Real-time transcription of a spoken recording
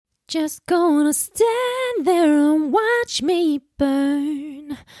Just gonna stand there and watch me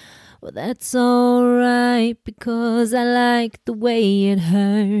burn. Well, that's alright because I like the way it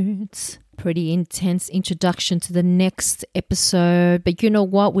hurts. Pretty intense introduction to the next episode. But you know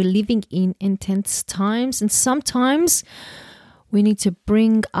what? We're living in intense times, and sometimes we need to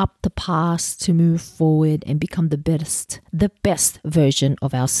bring up the past to move forward and become the best version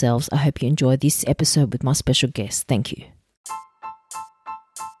of ourselves. I hope you enjoy this episode with my special guest. Thank you.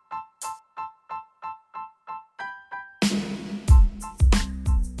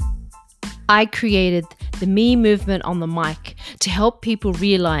 I created the Me Movement on the Mic to help people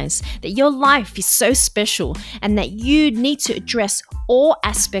realize that your life is so special and that you need to address all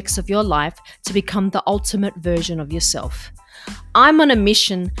aspects of your life to become the ultimate version of yourself. I'm on a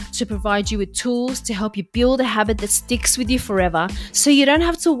mission to provide you with tools to help you build a habit that sticks with you forever so you don't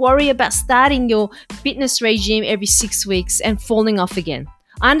have to worry about starting your fitness regime every 6 weeks and falling off again.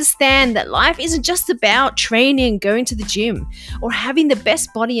 I understand that life isn't just about training and going to the gym or having the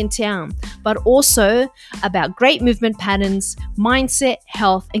best body in town, but also about great movement patterns, mindset,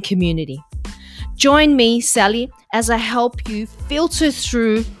 health, and community. Join me, Sally, as I help you filter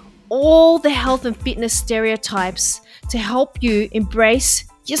through all the health and fitness stereotypes to help you embrace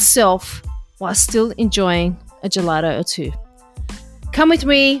yourself while still enjoying a gelato or two. Come with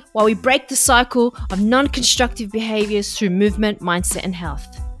me while we break the cycle of non-constructive behaviors through movement, mindset, and health.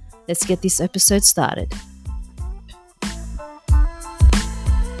 Let's get this episode started.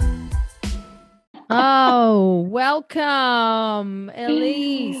 Oh, welcome,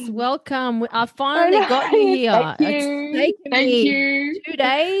 Elise. Welcome. I finally got you here. Thank you. It's taken me 2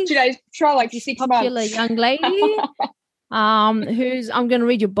 days. 2 days. Try like 6 months. Popular young lady. I'm going to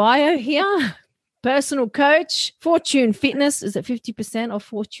read your bio here. Personal coach, Fortune Fitness. Is it 50% of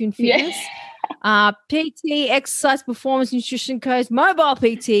Fortune Fitness? Yeah. PT, exercise performance nutrition coach, mobile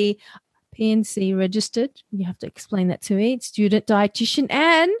PT, PNC registered. You have to explain that to me. Student dietitian,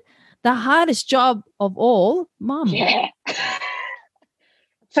 and the hardest job of all, mum. Yeah.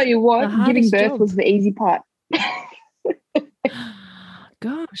 Tell you what, giving birth was the easy part.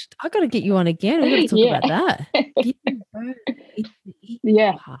 Gosh, I got to get you on again. We got to talk about that. Giving birth is the easy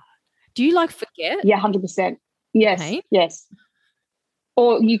part. Do you forget? Yeah, 100%. Yes, pain? Yes.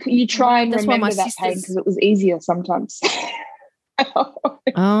 Or you try and That's remember that pain because it was easier sometimes.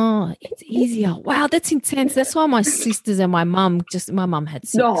 Oh, it's easier. Wow, that's intense. That's why my sisters and my mum had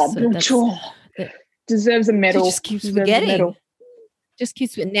 6. That deserves a medal. She just keeps forgetting.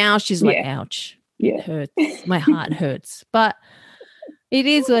 Now she's like, ouch. Yeah. It hurts. My heart hurts. But it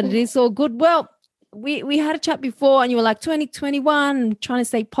is what it is. All good. Well, we had a chat before and you were like 2021, trying to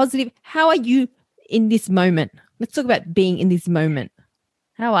stay positive. How are you in this moment? Let's talk about being in this moment.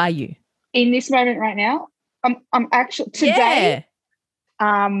 How are you? In this moment right now? I'm actually today.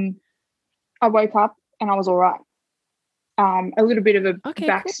 I woke up and I was all right. A little bit of a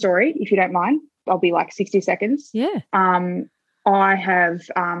backstory, if you don't mind. I'll be like 60 seconds. Yeah. I have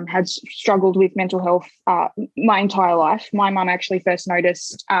had struggled with mental health my entire life. My mum actually first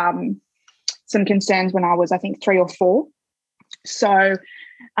noticed some concerns when I was, I think, 3 or 4. So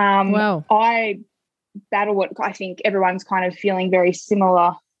I battle what I think everyone's kind of feeling very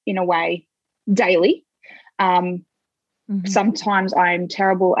similar in a way daily. Sometimes I'm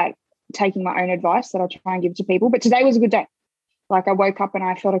terrible at taking my own advice that I try and give to people, but today was a good day. Like I woke up and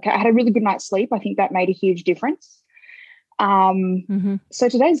I felt okay. I had a really good night's sleep. I think that made a huge difference. So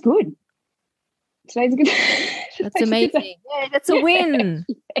today's good. Today's a good That's amazing. Yeah, that's a win.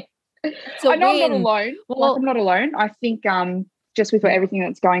 Yeah. I know I'm not alone. Well, I'm not alone. I think just with everything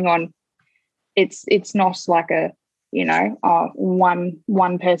that's going on, it's not like a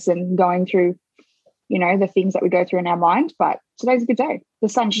one person going through the things that we go through in our mind. But today's a good day. The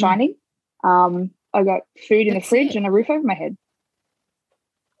sun's shining. I got food in the fridge and a roof over my head.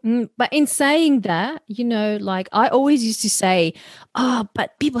 But in saying that, I always used to say,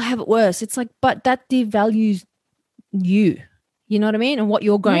 but people have it worse. It's like, but that devalues you. You know what I mean? And what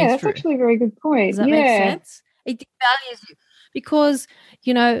you're going through. Yeah, that's actually a very good point. Does that make sense? It devalues you because,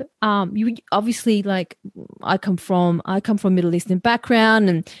 you obviously I come from Middle Eastern background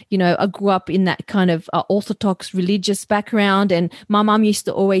and, I grew up in that kind of Orthodox religious background. And my mum used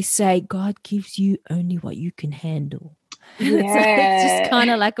to always say, God gives you only what you can handle. Yeah. It's just kind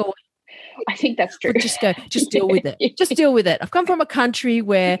of like I think that's true. Just deal with it. Just deal with it. I've come from a country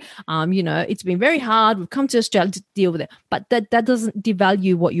where, it's been very hard. We've come to Australia to deal with it. But that doesn't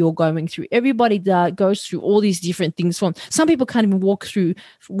devalue what you're going through. Everybody goes through all these different things. Some people can't even walk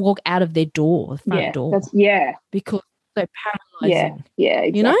out of their door, the front door. Because they're paralyzing. Yeah,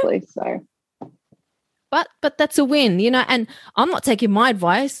 exactly. So But that's a win, you know. And I'm not taking my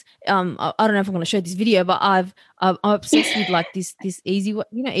advice. I don't know if I'm going to show this video, but I'm obsessed with like this easy way,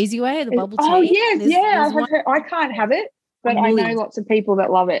 you know, easy way, the bubble Oh tea. yes, There's yeah. I one have heard, I can't have it, but from I know Woolies. lots of people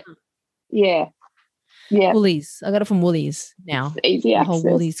that love it. Yeah, yeah. Woolies. I got it from Woolies now. It's easy The whole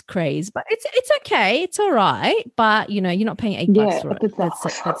access. Woolies craze, but it's okay. It's all right. But you know, you're not paying $8 for it.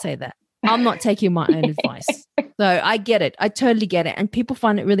 Let's say that. I'm not taking my own advice. So I get it. I totally get it. And people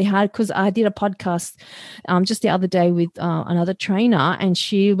find it really hard because I did a podcast just the other day with another trainer, and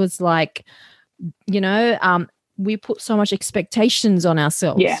she was like, you know, we put so much expectations on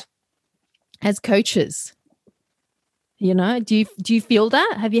ourselves as coaches. You know, do you feel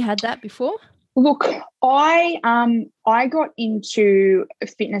that? Have you had that before? Look, I got into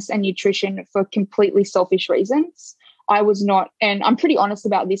fitness and nutrition for completely selfish reasons. I was not, and I'm pretty honest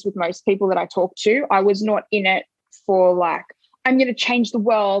about this with most people that I talk to, I was not in it for like, I'm going to change the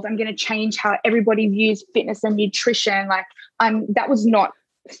world. I'm going to change how everybody views fitness and nutrition. Like, that was not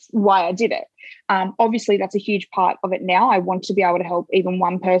why I did it. Obviously, that's a huge part of it now. I want to be able to help even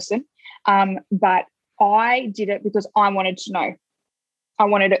one person. But I did it because I wanted to know. I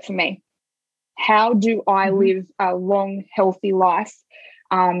wanted it for me. How do I live a long, healthy life?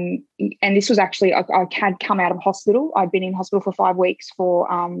 And this was actually, I had come out of hospital. I'd been in hospital for 5 weeks for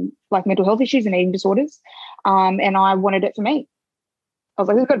like mental health issues and eating disorders. And I wanted it for me. I was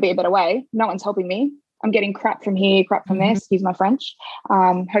like, there's got to be a better way. No one's helping me. I'm getting crap from here, crap from there, excuse my French.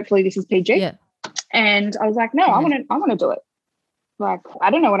 Hopefully this is PG. Yeah. And I was like, no, I want to do it. Like,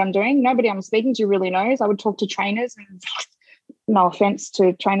 I don't know what I'm doing. Nobody I'm speaking to really knows. I would talk to trainers, and no offense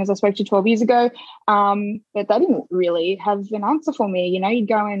to trainers I spoke to 12 years ago, but they didn't really have an answer for me. You know, you'd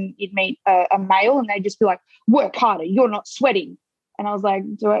go and you'd meet a male and they'd just be like, work harder, you're not sweating. And I was like,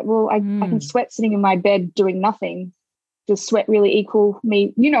 I can sweat sitting in my bed doing nothing. Does sweat really equal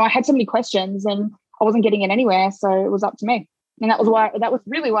me? You know, I had so many questions and I wasn't getting it anywhere, so it was up to me. And that was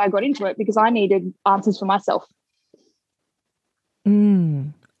really why I got into it, because I needed answers for myself.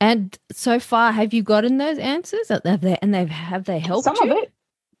 And so far, have you gotten those answers? Have they helped Some you? of it.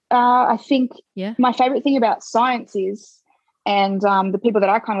 I think my favorite thing about science is, and the people that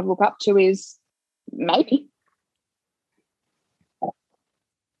I kind of look up to is maybe.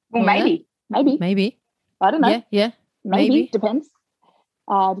 Well, maybe. I don't know. Yeah. Maybe. Depends.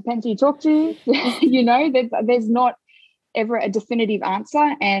 Depends who you talk to. You know, there's not ever a definitive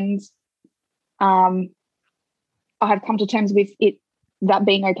answer, and I have come to terms with that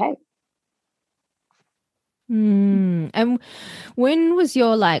being okay. And when was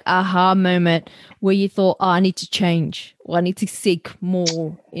your like aha moment where you thought, I need to change, or I need to seek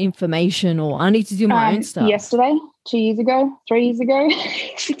more information, or I need to do my own stuff? Yesterday, 2 years ago, 3 years ago,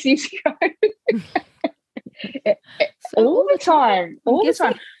 6 years ago. All the time.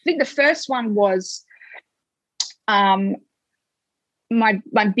 I think the first one was my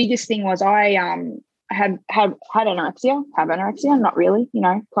biggest thing was I had anorexia, not really, you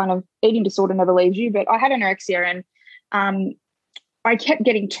know, kind of eating disorder never leaves you, but I had anorexia, and I kept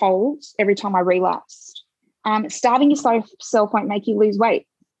getting told every time I relapsed, starving yourself won't make you lose weight.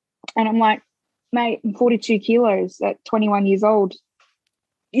 And I'm like, mate, I'm 42 kilos at 21 years old.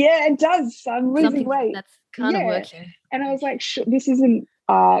 Yeah, it does. I'm losing weight. That's kind of working. And I was like, this isn't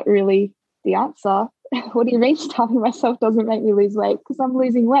really the answer. What do you mean starving myself doesn't make me lose weight? Because I'm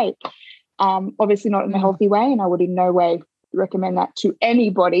losing weight. Obviously not in a healthy way, and I would in no way recommend that to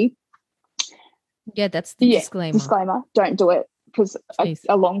anybody. Yeah, that's the disclaimer. Disclaimer, don't do it, because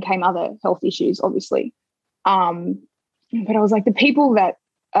along came other health issues, obviously. But I was like, the people that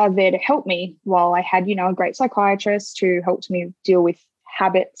are there to help me, while I had, you know, a great psychiatrist who helped me deal with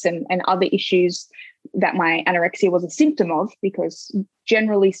habits and other issues that my anorexia was a symptom of, because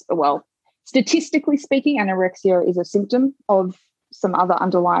statistically speaking, anorexia is a symptom of some other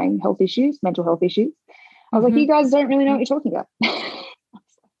underlying health issues, mental health issues. I was like, you guys don't really know what you're talking about.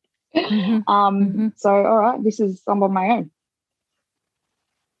 So, all right, I'm on my own.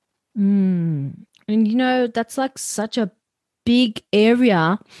 And, you know, that's like such a big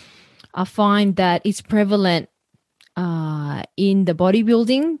area. I find that it's prevalent in the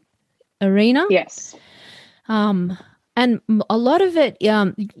bodybuilding arena. Yes. And a lot of it,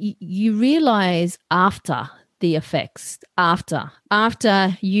 you realize after the effects, after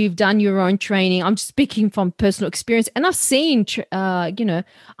you've done your own training. I'm just speaking from personal experience, and I've seen,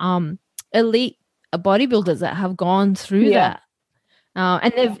 elite bodybuilders that have gone through that,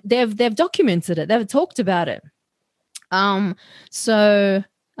 and they've documented it. They've talked about it. So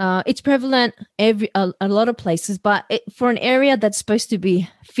it's prevalent a lot of places, but for an area that's supposed to be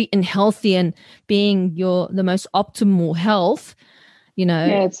fit and healthy and being the most optimal health, you know,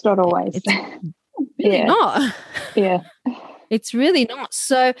 it's not always. really not. Yeah. It's really not.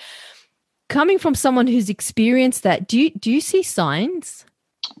 So coming from someone who's experienced that, do you see signs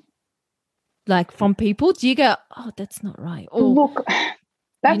like from people? Do you go, oh, that's not right? Or, look,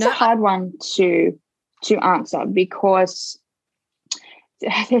 that's a hard one to answer because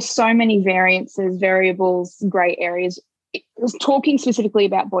there's so many variances, variables, gray areas. Talking specifically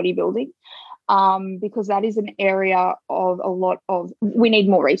about bodybuilding, because that is an area of we need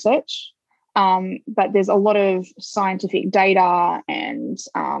more research, but there's a lot of scientific data and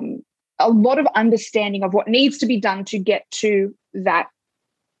a lot of understanding of what needs to be done to get to that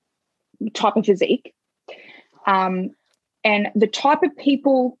type of physique. And the type of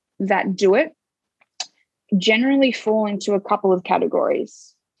people that do it generally fall into a couple of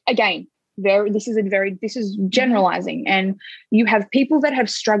categories. Again, this is generalizing, and you have people that have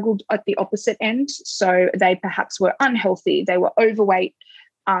struggled at the opposite end. So they perhaps were unhealthy, they were overweight,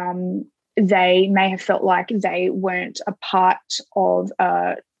 they may have felt like they weren't a part of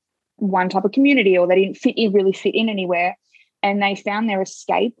one type of community, or they didn't really fit in anywhere, and they found their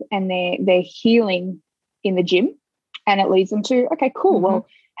escape and their healing in the gym, and it leads them to, okay, cool, well,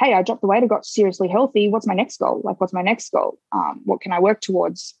 hey, I dropped the weight, I got seriously healthy. What's my next goal? What can I work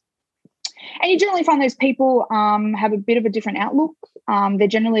towards? And you generally find those people have a bit of a different outlook. They're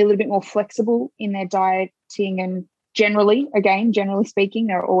generally a little bit more flexible in their dieting, and generally speaking,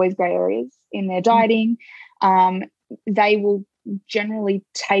 there are always grey areas in their dieting. They will generally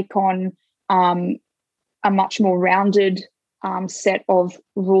take on a much more rounded set of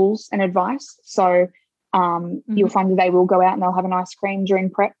rules and advice. So you'll find that they will go out and they'll have an ice cream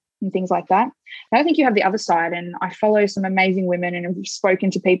during prep and things like that. And I think you have the other side, and I follow some amazing women and have spoken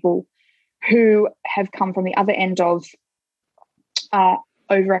to people who have come from the other end of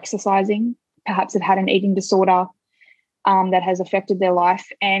over-exercising, perhaps have had an eating disorder that has affected their life.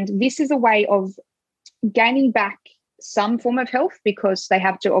 And this is a way of gaining back some form of health, because they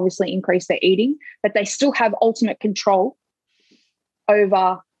have to obviously increase their eating, but they still have ultimate control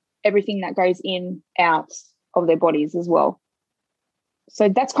over everything that goes in, out of their bodies as well. So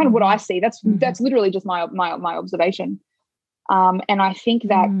that's kind of what I see. That's literally just my observation. And I think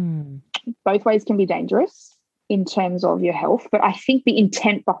that both ways can be dangerous in terms of your health, but I think the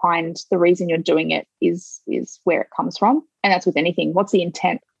intent behind the reason you're doing it is where it comes from. And that's with anything. What's the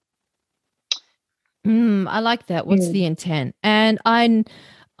intent? I like that. What's the intent? And I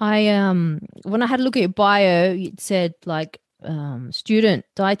when I had a look at your bio, it said like student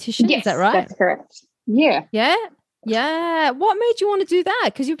dietitian. Yes, is that right? That's correct. Yeah. Yeah. What made you want to do that?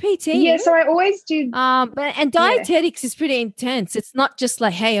 Because you're PT. Yeah, so I always do. And dietetics is pretty intense. It's not just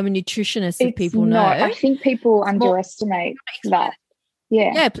like, hey, I'm a nutritionist. If people know, I think people underestimate that.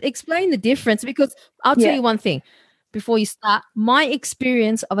 Yeah. Explain the difference, because I'll tell you one thing before you start. My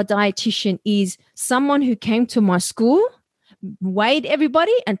experience of a dietitian is someone who came to my school, weighed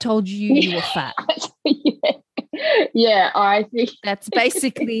everybody, and told you were fat. Yeah, I think that's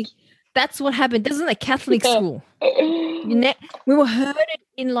basically. That's what happened. Doesn't a Catholic school? We were herded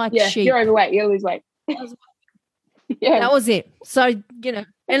in like sheep. You're overweight. You lose weight. That was it. So,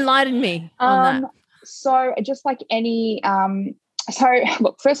 enlighten me on that. So just like any, so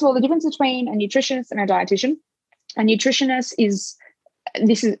look, first of all, the difference between a nutritionist and a dietitian. A nutritionist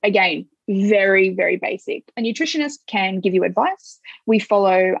this is again, very, very basic. A nutritionist can give you advice. We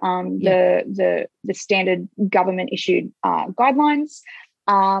follow the standard government issued guidelines.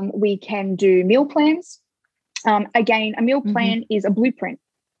 We can do meal plans. Again, a meal plan is a blueprint,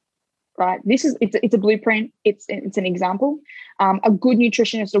 right? It's a blueprint. It's an example. A good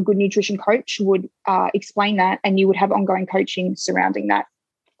nutritionist or good nutrition coach would explain that, and you would have ongoing coaching surrounding that.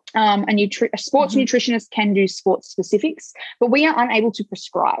 A sports nutritionist can do sports specifics, but we are unable to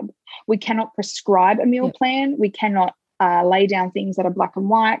prescribe. We cannot prescribe a meal plan. We cannot lay down things that are black and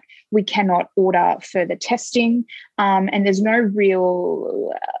white. We cannot order further testing. And there's no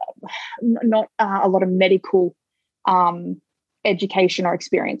real, not a lot of medical education or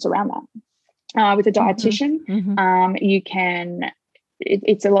experience around that. With a dietitian, you can,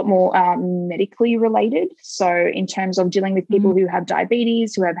 it's a lot more medically related. So in terms of dealing with people who have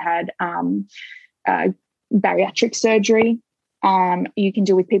diabetes, who have had bariatric surgery, you can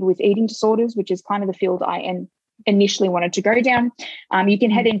deal with people with eating disorders, which is kind of the field I initially wanted to go down. You can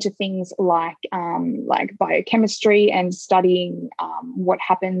head into things like biochemistry and studying what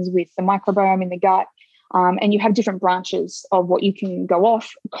happens with the microbiome in the gut. And you have different branches of what you can go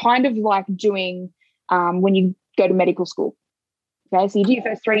off, kind of like doing when you go to medical school. Okay, so you do your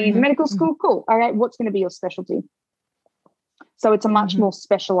first 3 years of medical school, cool. All right, what's going to be your specialty? So it's a much more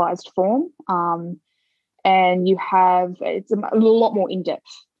specialized form. And it's a lot more in-depth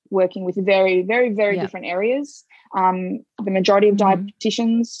working with very, very, very different areas. The majority of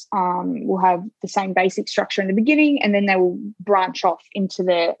dietitians will have the same basic structure in the beginning, and then they will branch off into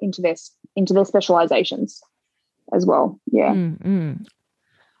their specializations as well. Yeah.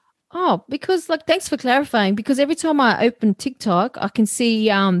 Oh, because thanks for clarifying, because every time I open TikTok, I can see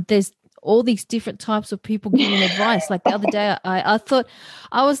there's all these different types of people giving advice. Like the other day, I thought,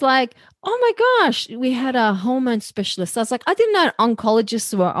 I was like, oh my gosh, we had a hormone specialist. I was like, I didn't know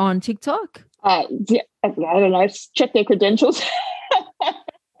oncologists were on TikTok. Yeah, I don't know. Check their credentials.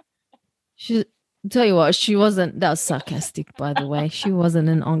 Tell you what, she wasn't. That was sarcastic, by the way. She wasn't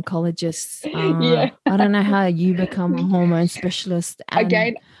an oncologist. Yeah. I don't know how you become a hormone specialist. And,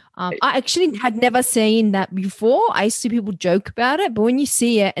 again, I actually had never seen that before. I used to see people joke about it, but when you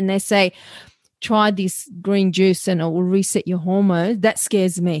see it and they say, try this green juice and it will reset your hormones, that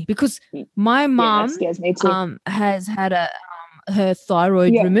scares me, because my mom scares me too. has had her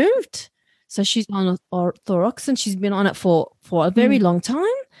thyroid removed. So she's on orthodoxin. She's been on it for a very long time.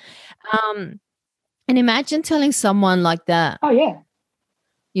 And imagine telling someone like that. Oh, yeah.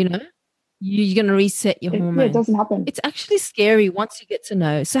 You know, you're going to reset your hormones. Yeah, it doesn't happen. It's actually scary once you get to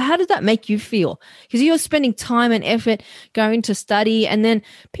know. So how did that make you feel? Because you're spending time and effort going to study, and then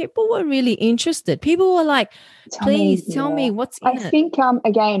people were really interested. People were like, please tell me what's in it. I think,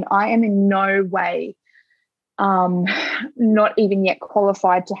 again, I am in no way not even yet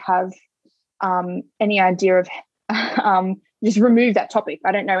qualified to have any idea of just remove that topic.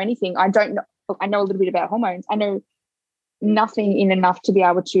 I don't know anything. I don't know. Look, I know a little bit about hormones. I know nothing in enough to be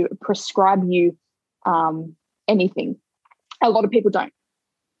able to prescribe you anything. A lot of people don't.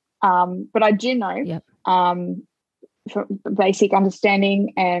 But I do know from basic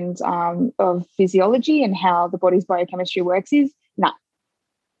understanding and of physiology and how the body's biochemistry works is,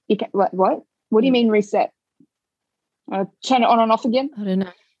 you can, what? What do you mean reset? Turn it on and off again? I don't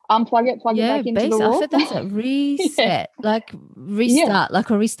know. Unplug it, plug it back into the wall. I thought that's a reset, like restart, like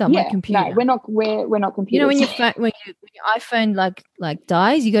a restart my computer. No, we're not computers. You know, when your iPhone like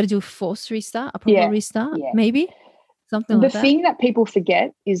dies, you got to do a forced restart, a proper restart, maybe something like that. The thing that people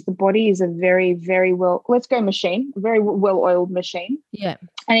forget is the body is a very, very machine, a very well-oiled machine. Yeah,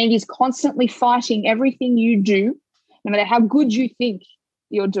 and it is constantly fighting everything you do, no matter how good you think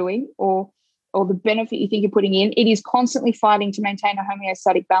you're doing or the benefit you think you're putting in. It is constantly fighting to maintain a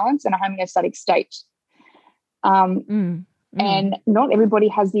homeostatic balance and a homeostatic state. And not everybody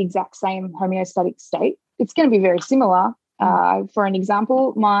has the exact same homeostatic state. It's going to be very similar. For an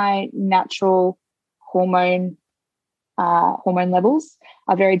example, my natural hormone levels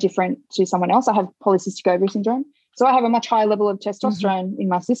are very different to someone else. I have polycystic ovary syndrome, so I have a much higher level of testosterone in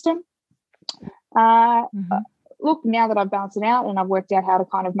my system. Look, now that I've balanced it out and I've worked out how to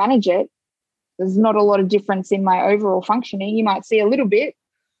kind of manage it, there's not a lot of difference in my overall functioning. You might see a little bit,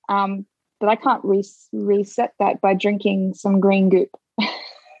 but I can't reset that by drinking some green goop.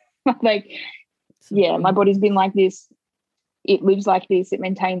 My body's been like this. It lives like this. It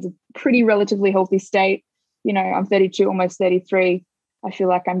maintains a pretty relatively healthy state. You know, I'm 32, almost 33. I feel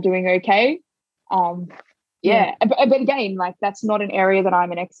like I'm doing okay. But again, that's not an area that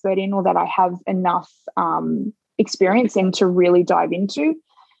I'm an expert in or that I have enough experience in to really dive into.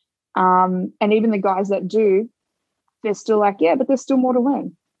 And even the guys that do, they're still like, but there's still more to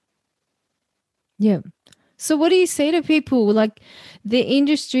learn. Yeah. So what do you say to people like the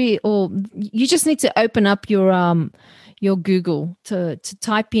industry, or you just need to open up your Google to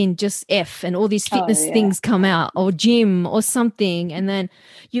type in just F and all these fitness things come out, or gym or something. And then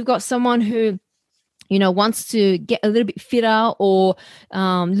you've got someone who, you know, wants to get a little bit fitter or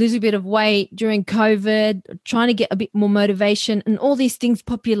lose a bit of weight during COVID, trying to get a bit more motivation, and all these things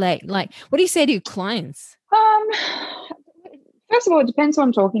populate. Like, what do you say to your clients? First of all, it depends who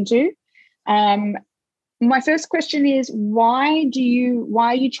I'm talking to. My first question is, why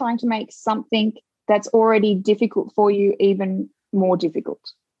are you trying to make something that's already difficult for you even more difficult?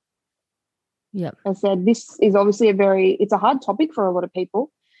 Yeah. I said, this is obviously it's a hard topic for a lot of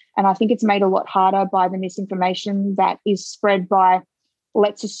people. And I think it's made a lot harder by the misinformation that is spread by,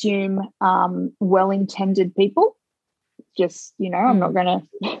 let's assume, well-intended people. Just, I'm not going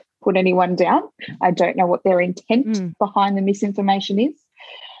to put anyone down. I don't know what their intent behind the misinformation is.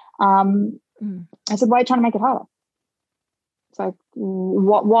 I said, why are you trying to make it harder? It's like,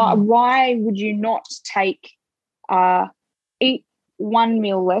 why would you not eat 1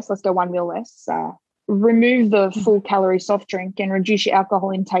 meal less? Let's go 1 meal less. Remove the full calorie soft drink and reduce your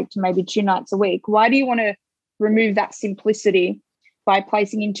alcohol intake to maybe 2 nights a week. Why do you want to remove that simplicity by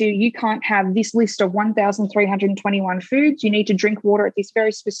placing into, you can't have this list of 1,321 foods. You need to drink water at this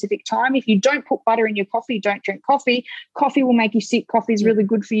very specific time. If you don't put butter in your coffee, don't drink coffee. Coffee will make you sick. Coffee is really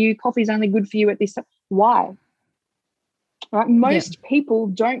good for you. Coffee is only good for you at this time. Why? Right? Most people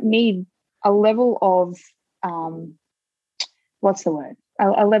don't need a level of, what's the word?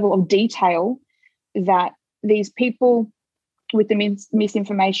 A level of detail that these people with the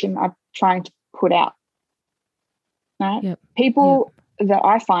misinformation are trying to put out. Right? People that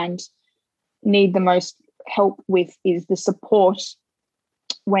I find need the most help with is the support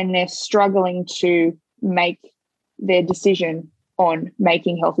when they're struggling to make their decision on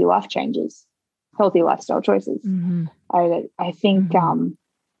making healthy life changes, healthy lifestyle choices. I think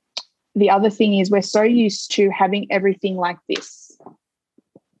the other thing is we're so used to having everything like this.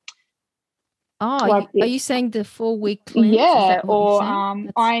 Oh, like are you saying the 4-week cleanse? Yeah, or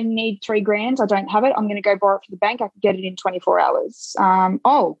I need $3,000. I don't have it. I'm going to go borrow it from the bank. I can get it in 24 hours.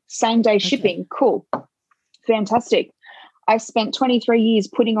 Same day shipping. Cool. Fantastic. I've spent 23 years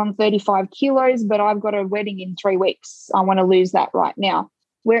putting on 35 kilos, but I've got a wedding in 3 weeks. I want to lose that right now.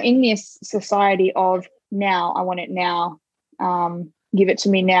 We're in this society of now. I want it now. Give it to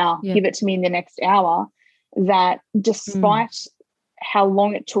me now. Give it to me in the next hour. That despite how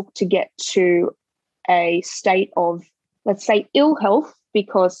long it took to get to a state of, let's say, ill health,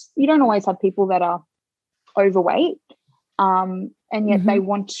 because you don't always have people that are overweight, and yet they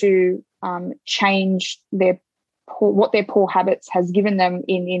want to change what their poor habits has given them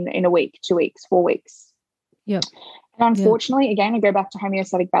in a week, 2 weeks, 4 weeks. And unfortunately, again, I go back to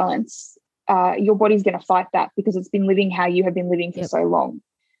homeostatic balance. Your body's going to fight that because it's been living how you have been living for so long.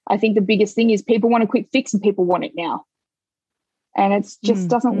 I think the biggest thing is people want a quick fix and people want it now. And it just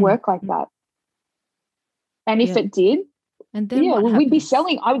doesn't work like that. And if it did, and then we'd be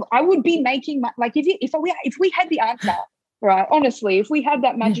selling. I would be making like if we had the answer, right? Honestly, if we had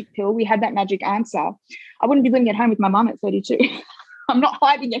that magic pill, we had that magic answer, I wouldn't be living at home with my mum at 32. I'm not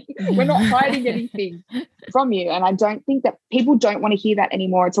hiding anything. We're not hiding anything from you. And I don't think that people don't want to hear that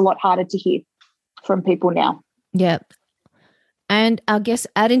anymore. It's a lot harder to hear from people now. Yeah. And I guess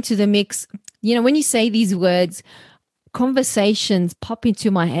adding to the mix, when you say these words, conversations pop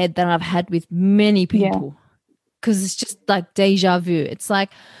into my head that I've had with many people because it's just like deja vu. It's like,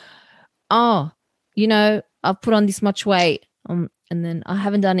 I've put on this much weight and then I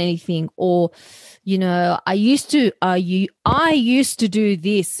haven't done anything, or I used to do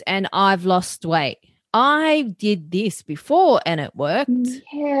this and I've lost weight. I did this before and it worked.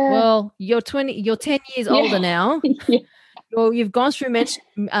 Well, you're 10 years older now. Well, you've gone through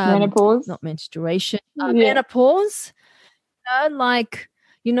menopause, not menstruation, menopause.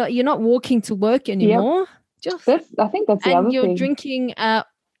 You're not walking to work anymore. I think that's the other thing. And you're drinking at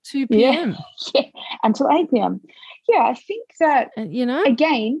 2 p.m. Until 8 p.m. Yeah, I think that,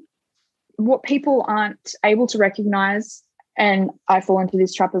 again, what people aren't able to recognize, and I fall into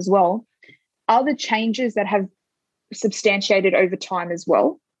this trap as well, are the changes that have substantiated over time as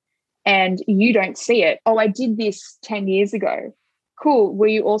well. And you don't see it. Oh, I did this 10 years ago. Cool. Were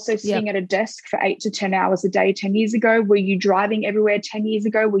you also sitting at a desk for 8 to 10 hours a day 10 years ago? Were you driving everywhere 10 years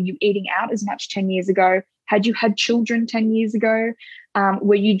ago? Were you eating out as much 10 years ago? Had you had children 10 years ago?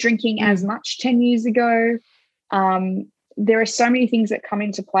 Were you drinking as much 10 years ago? There are so many things that come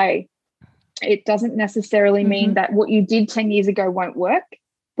into play. It doesn't necessarily mean that what you did 10 years ago won't work,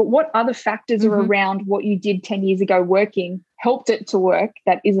 but what other factors are around what you did 10 years ago working helped it to work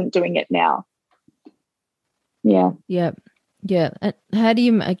that isn't doing it now? Yeah. And how do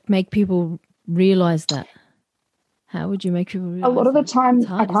you make people realize that? How would you make people realize? A lot of the time,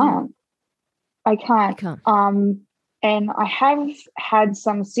 I can't. And I have had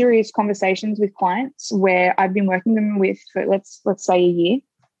some serious conversations with clients where I've been working them with for let's say a year,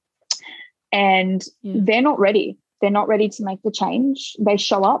 and they're not ready. They're not ready to make the change. They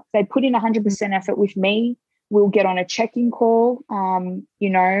show up. They put in 100% effort with me. We'll get on a check-in call, and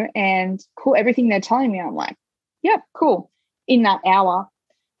cool. Everything they're telling me, I'm like, yep, cool. In that hour,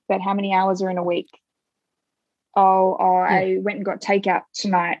 but how many hours are in a week? I went and got takeout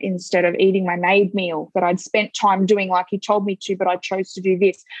tonight instead of eating my made meal that I'd spent time doing like he told me to, but I chose to do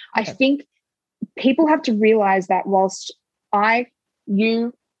this. I think people have to realize that whilst the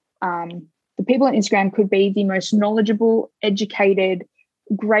people on Instagram could be the most knowledgeable, educated,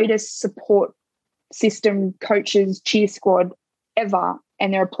 greatest support system, coaches, cheer squad ever,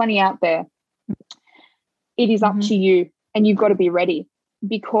 and there are plenty out there, it is up to you, and you've got to be ready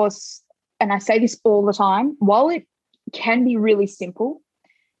because, and I say this all the time, while it can be really simple,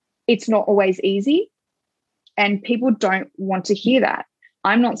 it's not always easy, and people don't want to hear that.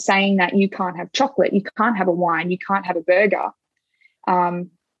 I'm not saying that you can't have chocolate, you can't have a wine, you can't have a burger,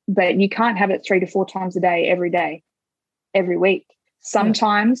 But you can't have it 3 to 4 times a day, every week.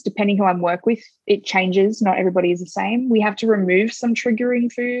 Sometimes, depending who I'm work with, it changes. Not everybody is the same. We have to remove some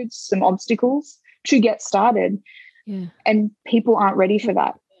triggering foods, some obstacles to get started. Yeah. And people aren't ready for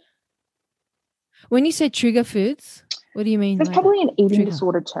that. When you say trigger foods, what do you mean? That's probably an eating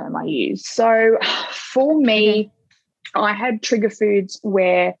disorder term I use. So for me, I had trigger foods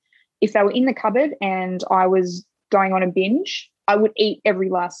where if they were in the cupboard and I was going on a binge, I would eat every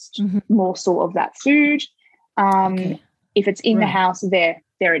last morsel of that food. If it's in the house, there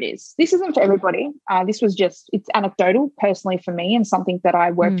it is. This isn't for everybody. This was just, it's anecdotal personally for me and something that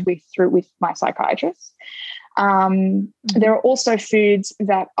I worked with my psychiatrist. There are also foods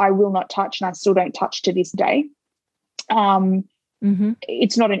that I will not touch and I still don't touch to this day.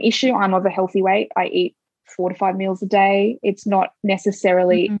 It's not an issue. I'm of a healthy weight. I eat 4 to 5 meals a day. It's not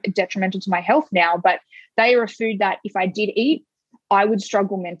necessarily detrimental to my health now, but they are a food that if I did eat, I would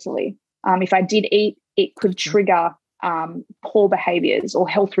struggle mentally. If I did eat, it could trigger poor behaviors or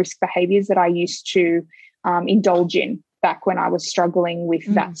health risk behaviors that I used to indulge in back when I was struggling with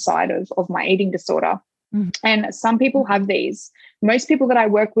that side of my eating disorder. And some people have these. Most people that I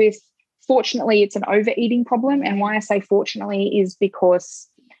work with, fortunately, it's an overeating problem. And why I say fortunately is because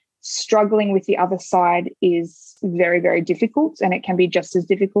struggling with the other side is very, very difficult, and it can be just as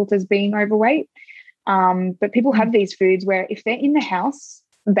difficult as being overweight. But people have these foods where if they're in the house,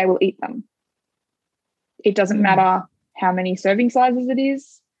 they will eat them. It doesn't matter how many serving sizes it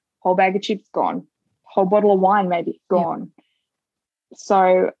is. Whole bag of chips gone. Whole bottle of wine maybe gone.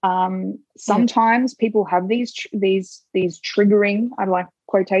 So sometimes people have these triggering, I like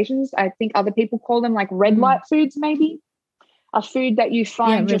quotations. I think other people call them like red light foods, maybe. A food that you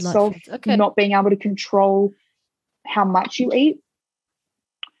find yourself not being able to control how much you eat.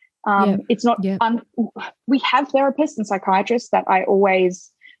 It's not. We have therapists and psychiatrists that I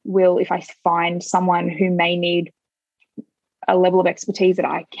always will, if I find someone who may need a level of expertise that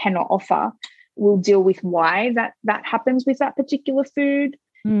I cannot offer, will deal with why that happens with that particular food.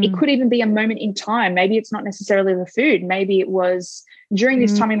 It could even be a moment in time. Maybe it's not necessarily the food. Maybe it was during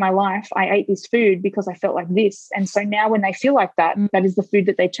this time in my life, I ate this food because I felt like this. And so now when they feel like that, that is the food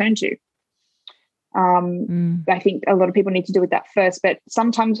that they turn to. I think a lot of people need to deal with that first, but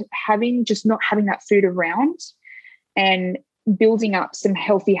sometimes not having that food around and building up some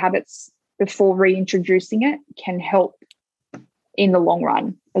healthy habits before reintroducing it can help in the long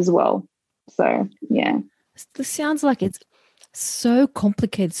run as well. So, yeah. This sounds like it's so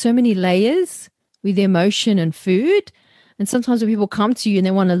complicated, so many layers with emotion and food. And sometimes when people come to you and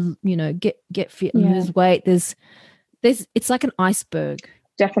they want to, get fit and lose weight, it's like an iceberg.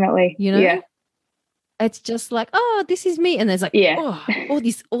 Definitely. It's just like, oh, this is me. And there's like,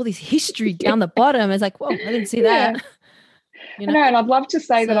 all this history down the bottom. It's like, whoa, I didn't see that. I know, and I'd love to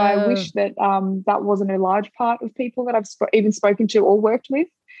say that I wish that that wasn't a large part of people that I've even spoken to or worked with,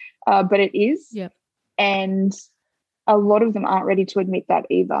 but it is. Yeah. And a lot of them aren't ready to admit that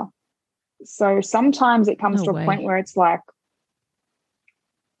either. So sometimes it comes to a point where it's like,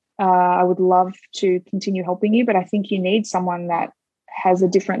 I would love to continue helping you, but I think you need someone that has a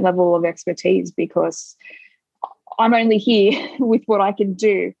different level of expertise, because I'm only here with what I can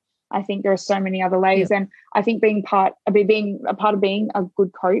do. I think there are so many other layers. And I think being a part of being a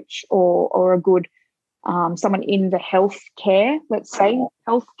good coach or a good someone in the healthcare, let's say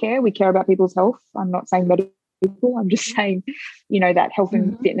healthcare, we care about people's health. I'm not saying medical, I'm just saying, that health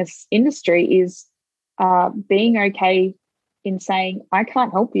and fitness industry is being okay in saying, I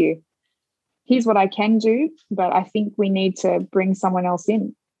can't help you. Here's what I can do, but I think we need to bring someone else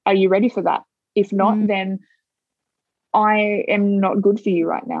in. Are you ready for that? If not, then I am not good for you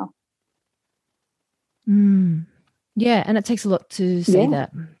right now. Yeah, and it takes a lot to say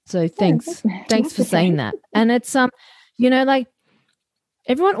that. So thanks for saying that. And it's like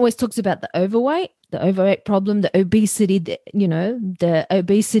everyone always talks about the overweight problem, the obesity, the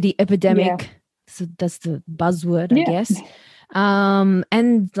obesity epidemic. So that's the buzzword, I guess.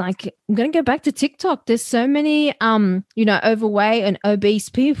 And like, I'm going to go back to TikTok. There's so many, overweight and obese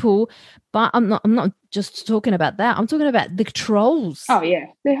people, but I'm not just talking about that. I'm talking about the trolls. Oh yeah.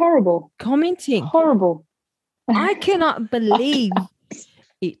 They're horrible. Commenting. Horrible. I cannot believe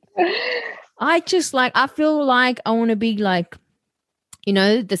it. I feel like I want to be like,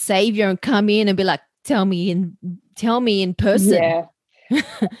 the savior and come in and be like, tell me in person.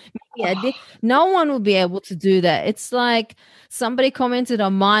 Yeah. No one will be able to do that. It's like somebody commented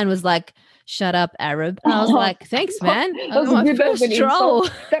on mine was like, shut up, Arab. And I was like, thanks, man. That was a good first troll.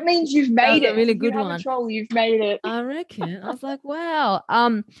 That means you've made it. A really good one. Troll, you've made it. I reckon. I was like, wow.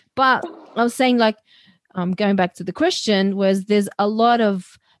 But I was saying like, going back to the question, was there's a lot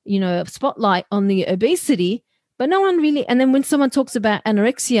of, spotlight on the obesity, but no one really. And then when someone talks about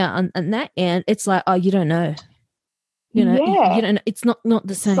anorexia on that end, it's like, oh, you don't know. You don't know. It's not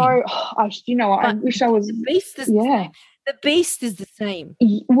the same. So, I wish I was. The beast is the same. The beast is the same.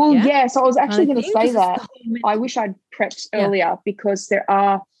 Well, yeah. So I was actually going to say that. I wish I'd prepped earlier because there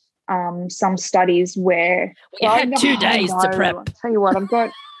are some studies where you had 2 days to prep. I'll tell you what, I've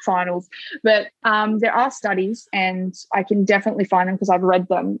got finals, but there are studies, and I can definitely find them because I've read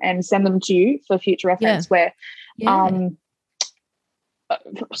them and send them to you for future reference. Where,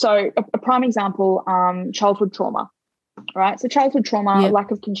 so a prime example, childhood trauma. Right, so childhood trauma,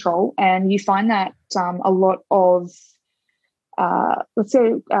 lack of control, and you find that a lot of, let's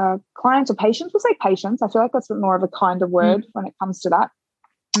say, clients or patients. We'll say patients. I feel like that's more of a kind of word when it comes to that.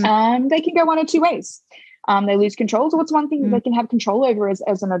 They can go one or two ways. They lose control. So what's one thing that they can have control over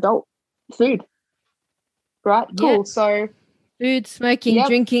as an adult? Food. Right? Cool. Yep. So food, smoking,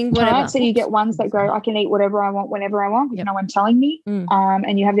 drinking, whatever. Right? So you get ones that go, I can eat whatever I want, whenever I want, with no one telling me.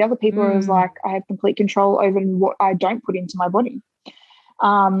 And you have the other people who's like, I have complete control over what I don't put into my body.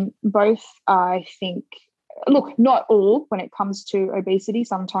 Both, I think, look, not all when it comes to obesity.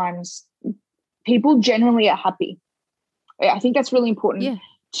 Sometimes people generally are happy. I think that's really important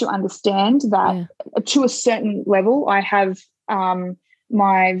to understand that to a certain level. I have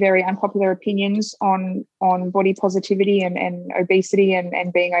my very unpopular opinions on body positivity and obesity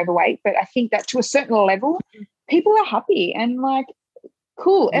and being overweight. But I think that to a certain level, people are happy and like,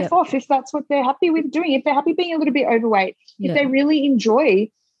 cool, F off if that's what they're happy with doing. If they're happy being a little bit overweight, if they really enjoy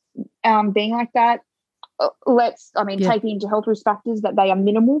being like that, taking into health risk factors that they are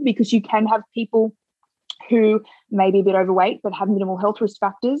minimal, because you can have people who may be a bit overweight but have minimal health risk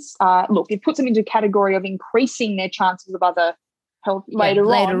factors. Look, it puts them into a category of increasing their chances of other health later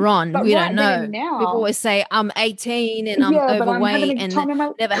on. But we don't know. Now, people always say, I'm 18 and I'm overweight and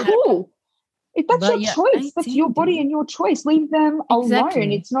never had. If that's your choice, that's your body and your choice. Leave them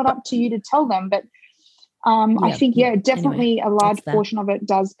alone. It's not up to you to tell them. But I think, definitely anyway, a large portion of it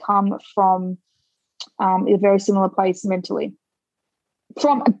does come from a very similar place mentally.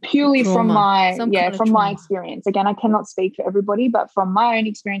 From my experience. Again, I cannot speak for everybody, but from my own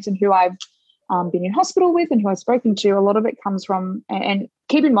experience and who I've been in hospital with and who I've spoken to, a lot of it comes from, and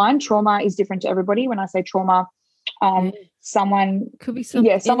keep in mind, trauma is different to everybody. When I say trauma, someone could be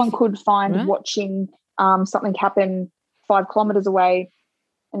someone could find watching something happen 5 kilometers away,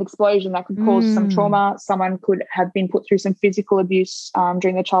 an explosion that could cause some trauma. Someone could have been put through some physical abuse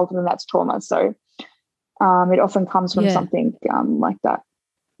during their childhood, and that's trauma. So it often comes from something like that.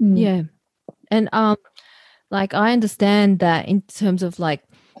 Yeah. And like I understand that in terms of like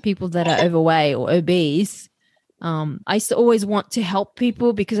people that are overweight or obese, I used to always want to help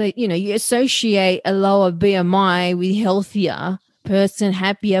people because you associate a lower BMI with healthier person,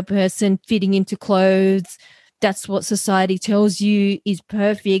 happier person, fitting into clothes. That's what society tells you is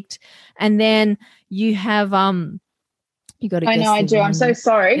perfect. And then you have you got to I know I do. I'm so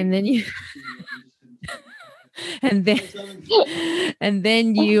sorry. And then you and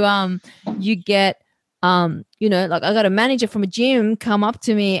then you get like I got a manager from a gym come up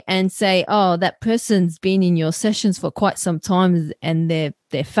to me and say, oh, that person's been in your sessions for quite some time and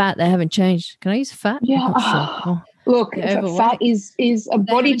they're fat, they haven't changed. Can I use fat? Yeah. Look, fat is a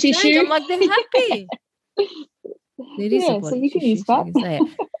body tissue. Changed. I'm like, they're happy. It is a body so you can tissue, use fat.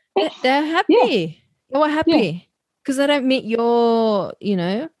 They're happy. They were happy because they don't meet your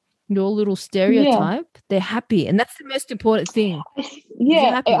little stereotype. They're happy, and that's the most important thing.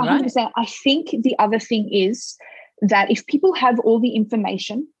 Happy, 100%. Right? I think the other thing is that if people have all the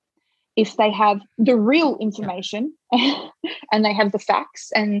information, if they have the real information and they have the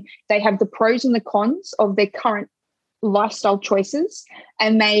facts and they have the pros and the cons of their current lifestyle choices,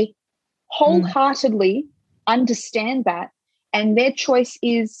 and they wholeheartedly understand that, and their choice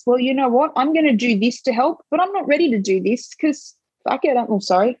is, well, you know what, I'm going to do this to help, but I'm not ready to do this because fuck it.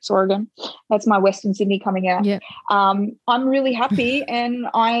 Sorry again. That's my Western Sydney coming out. Yeah. I'm really happy and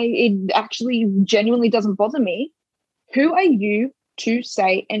it actually genuinely doesn't bother me. Who are you to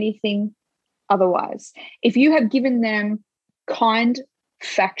say anything otherwise? If you have given them kind,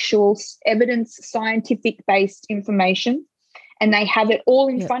 factual, evidence, scientific-based information and they have it all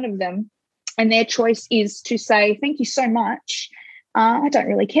in front of them and their choice is to say, thank you so much, I don't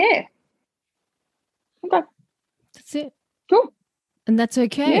really care. Okay. That's it. Cool. And that's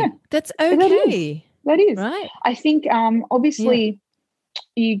okay. Yeah. That's okay. That is. Right. I think obviously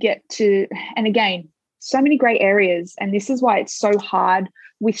you get to, and again, so many great areas, and this is why it's so hard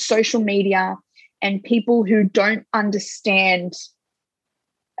with social media and people who don't understand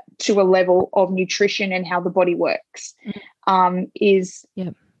to a level of nutrition and how the body works. Is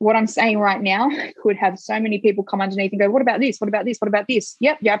what I'm saying right now could have so many people come underneath and go, what about this? What about this? What about this?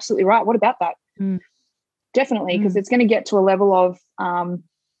 Yep, you're absolutely right. What about that? Definitely, because it's going to get to a level of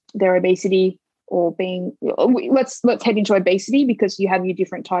their obesity or being, let's head into obesity, because you have your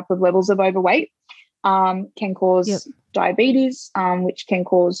different type of levels of overweight, can cause diabetes, which can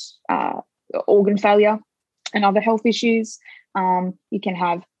cause organ failure and other health issues. You can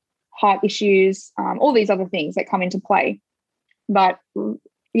have heart issues, all these other things that come into play. But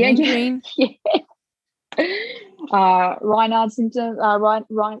gangrene. Raynaud's symptom, what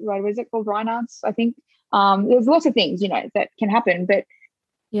is it called? Raynaud's, I think. There's lots of things, that can happen, but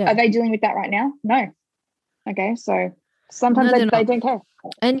are they dealing with that right now? No. Okay, so sometimes they don't care.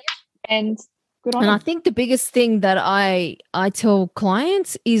 And good on them. I think the biggest thing that I tell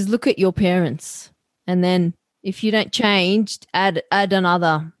clients is look at your parents, and then if you don't change, add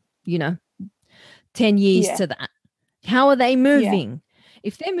another, 10 years to that. How are they moving?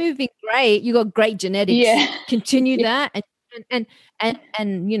 If they're moving great, you got great genetics. Continue that and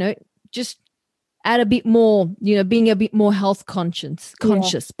just add a bit more, being a bit more health conscious.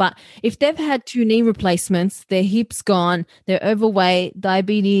 But if they've had 2 knee replacements, their hips gone, they're overweight,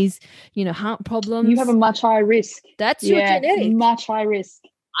 diabetes, heart problems, you have a much higher risk. That's your genetics. Much high risk.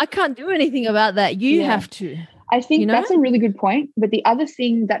 I can't do anything about that. You have to. I think that's a really good point. But the other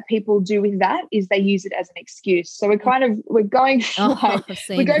thing that people do with that is they use it as an excuse. So we're going we go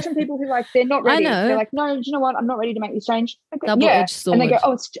from people who they're not ready. They're like, no, do you know what? I'm not ready to make this change. Double-edged sword. And they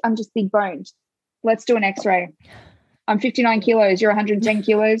go, I'm just big boned. Let's do an X-ray. I'm 59 kilos. You're 110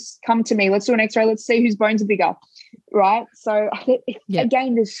 kilos. Come to me. Let's do an X-ray. Let's see whose bones are bigger. Right. So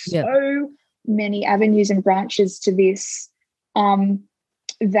again, there's so many avenues and branches to this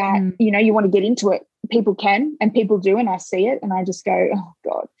that, you want to get into it. People can and people do, and I see it and I just go, oh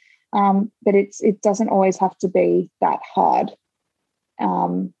God. But it doesn't always have to be that hard.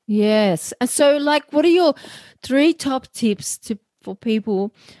 Yes. So what are your 3 top tips for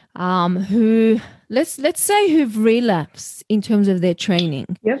people who let's say who've relapsed in terms of their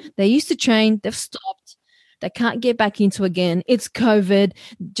training? They used to train, they've stopped, they can't get back into again. It's COVID.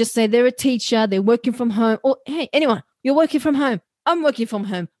 Just say they're a teacher, they're working from home, or hey, anyone, you're working from home. I'm working from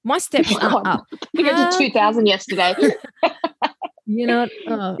home. My steps are up. We got to 2,000 yesterday.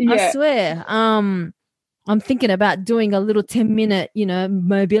 I swear. I'm thinking about doing a little 10-minute,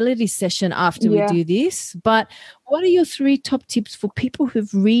 mobility session after we do this. But what are your 3 top tips for people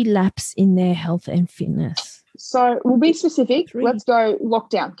who've relapsed in their health and fitness? So we'll be specific. 3. Let's go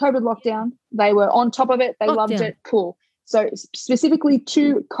lockdown, COVID lockdown. They were on top of it. They loved it. Cool. So specifically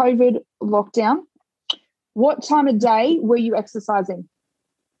to COVID lockdown, what time of day were you exercising?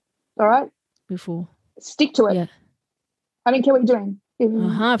 All right. Before. Stick to it. Yeah. I don't care what you're doing.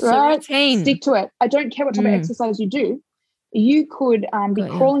 Routine. Stick to it. I don't care what type of exercise you do. You could be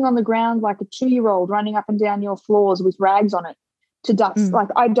crawling on the ground like a 2-year-old, running up and down your floors with rags on it to dust.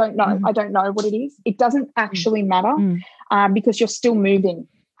 I don't know. I don't know what it is. It doesn't actually matter because you're still moving.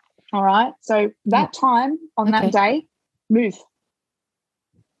 All right. So that time on that day, move.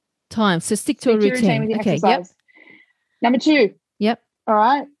 So stick to a routine. With your exercise. Number 2. All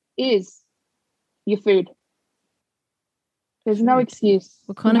right. Is your food. There's no excuse.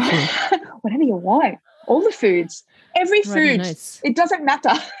 What kind of food? Whatever you want. All the foods. Every food. Nice. It doesn't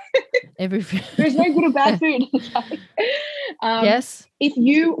matter. Every food. There's no good or bad food. Yes. If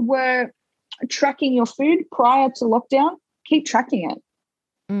you were tracking your food prior to lockdown, keep tracking it.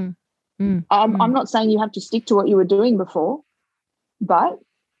 I'm not saying you have to stick to what you were doing before, but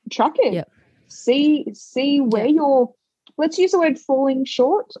track it. See where you're, let's use the word falling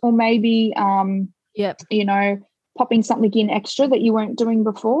short, or maybe popping something in extra that you weren't doing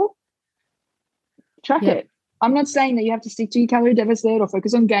before. Track it. I'm not saying that you have to stick to your calorie deficit or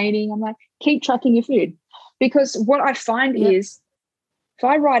focus on gaining. I'm like, keep tracking your food, because what I find is if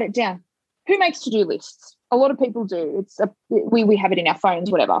I write it down, who makes to-do lists? A lot of people do. We have it in our phones,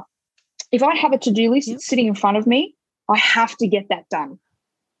 whatever. If I have a to-do list sitting in front of me, I have to get that done.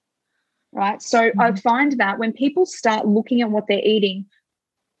 Right. So I find that when people start looking at what they're eating,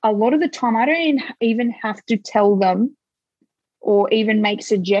 a lot of the time I don't even have to tell them or even make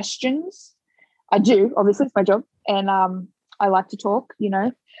suggestions. I do, obviously, it's my job, and I like to talk, but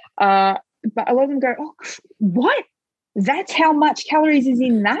a lot of them go, oh, what? That's how much calories is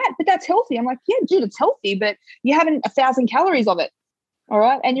in that? But that's healthy. I'm like, yeah, dude, it's healthy, but you haven't 1,000 calories of it, all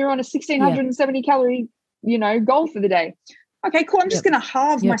right? And you're on a 1,670 calorie, goal for the day. Okay, cool. I'm just going to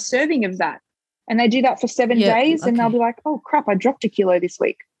halve my serving of that. And they do that for 7 days, and they'll be like, oh, crap, I dropped 1 kilo this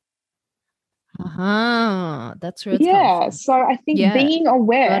week. That's where it's come Yeah. from. So I think Yeah, being got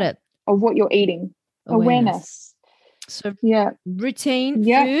aware it. of what you're eating, Awareness. So Yeah. routine,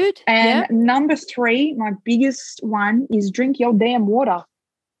 Yeah. food. And Yeah. number 3, my biggest one is drink your damn water.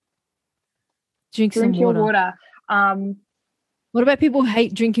 Drink some Drink your water. water. What about people who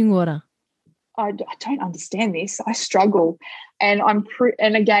hate drinking water? I don't understand this. I struggle, and I'm pretty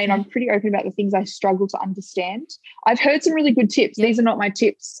open about the things I struggle to understand. I've heard some really good tips. Yep. These are not my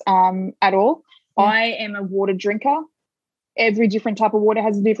tips at all. Yeah. I am a water drinker. Every different type of water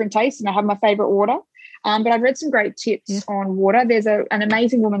has a different taste, and I have my favorite water. But I've read some great tips on water. There's an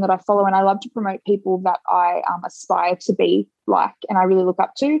amazing woman that I follow, and I love to promote people that I aspire to be like, and I really look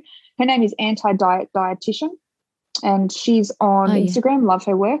up to. Her name is Anti-Diet Dietitian, and she's on Instagram. Love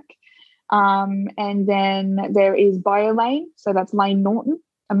her work. And then there is BioLane. So that's Lane Norton,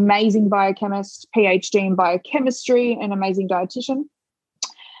 amazing biochemist, PhD in biochemistry, an amazing dietitian.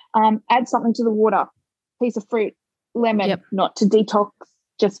 Add something to the water, piece of fruit, lemon, not to detox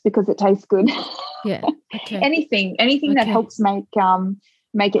just because it tastes good. Yeah. Okay. anything that helps make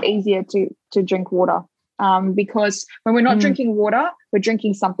it easier to drink water. Because when we're not drinking water, we're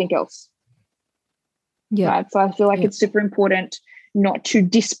drinking something else. Yeah. Right. So I feel like it's super important not to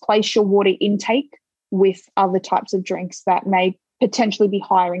displace your water intake with other types of drinks that may potentially be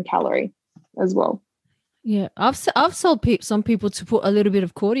higher in calorie as well. Yeah, I've sold some people to put a little bit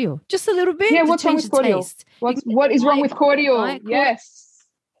of cordial, just a little bit. Yeah, to what's wrong change with the cordial? taste. What is wrong with cordial? Yes,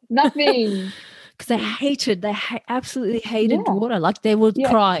 nothing. Because they absolutely hated water. Like they would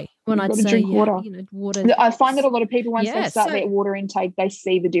cry when I'd say, drink water. Water. I find that a lot of people, once they start their water intake, they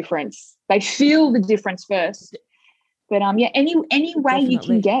see the difference. They feel the difference first. But any way you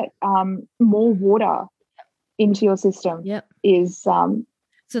can get more water into your system is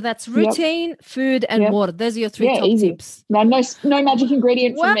so that's routine, food, and water. Those are your 3 top tips. No magic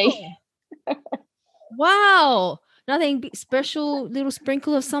ingredient for me. Wow. Nothing special, little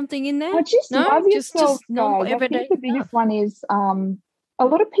sprinkle of something in there? Just love yourself, just normal, guys. everyday I think the biggest one is a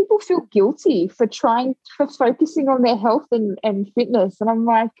lot of people feel guilty for focusing on their health and fitness. And I'm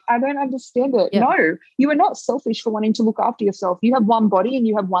like, I don't understand it. Yep. No, you are not selfish for wanting to look after yourself. You have one body and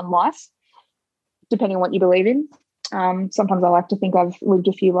you have one life, depending on what you believe in. Sometimes I like to think I've lived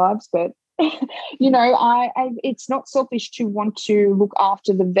a few lives, but it's not selfish to want to look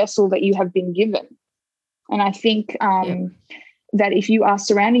after the vessel that you have been given. And I think that if you are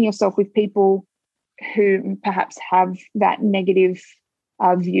surrounding yourself with people who perhaps have that negative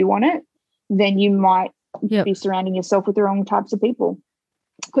view on it, then you might be surrounding yourself with the wrong types of people.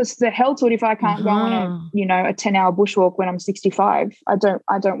 Because the hell to it if I can't go on a 10-hour bushwalk when I'm 65. I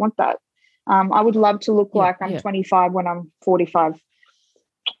don't want that. I would love to look like I'm 25 when I'm 45.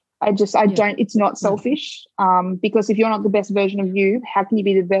 I don't. It's not selfish. Because if you're not the best version of you, how can you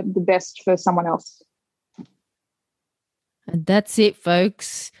be the best for someone else? And that's it,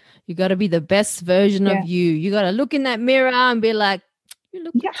 folks. You got to be the best version of you. You got to look in that mirror and be like, you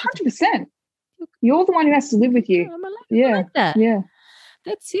look. 100%. You're the one who has to live with you. I like that. Yeah.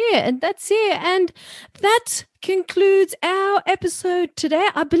 That's it. And that concludes our episode today.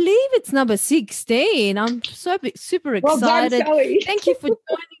 I believe it's number 16. I'm super excited. Well done, Sally. Thank you for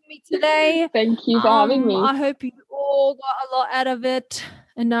joining me today. Thank you for having me. I hope you all got a lot out of it.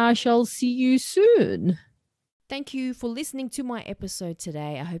 And I shall see you soon. Thank you for listening to my episode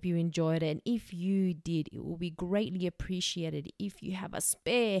today. I hope you enjoyed it. And if you did, it will be greatly appreciated if you have a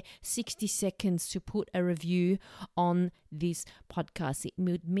spare 60 seconds to put a review on this podcast. It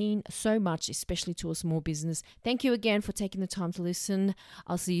would mean so much, especially to a small business. Thank you again for taking the time to listen.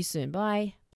 I'll see you soon. Bye.